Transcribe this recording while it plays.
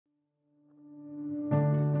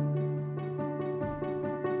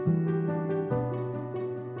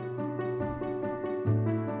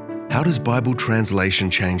How does Bible translation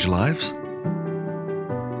change lives?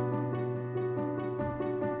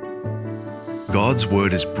 God's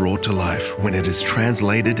Word is brought to life when it is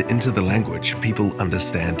translated into the language people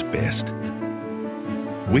understand best.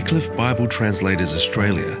 Wycliffe Bible Translators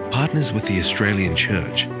Australia partners with the Australian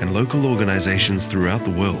Church and local organisations throughout the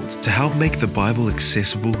world to help make the Bible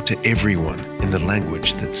accessible to everyone in the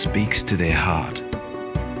language that speaks to their heart.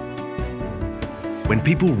 When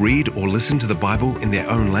people read or listen to the Bible in their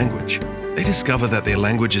own language, they discover that their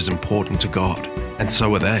language is important to God, and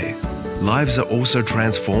so are they. Lives are also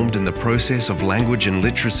transformed in the process of language and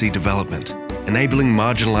literacy development, enabling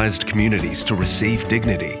marginalised communities to receive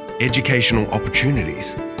dignity, educational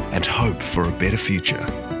opportunities, and hope for a better future.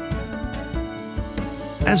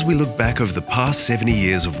 As we look back over the past 70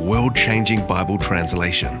 years of world-changing Bible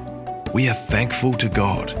translation, we are thankful to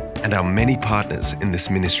God and our many partners in this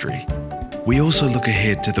ministry. We also look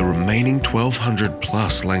ahead to the remaining 1,200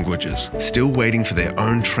 plus languages still waiting for their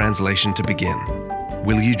own translation to begin.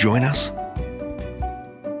 Will you join us?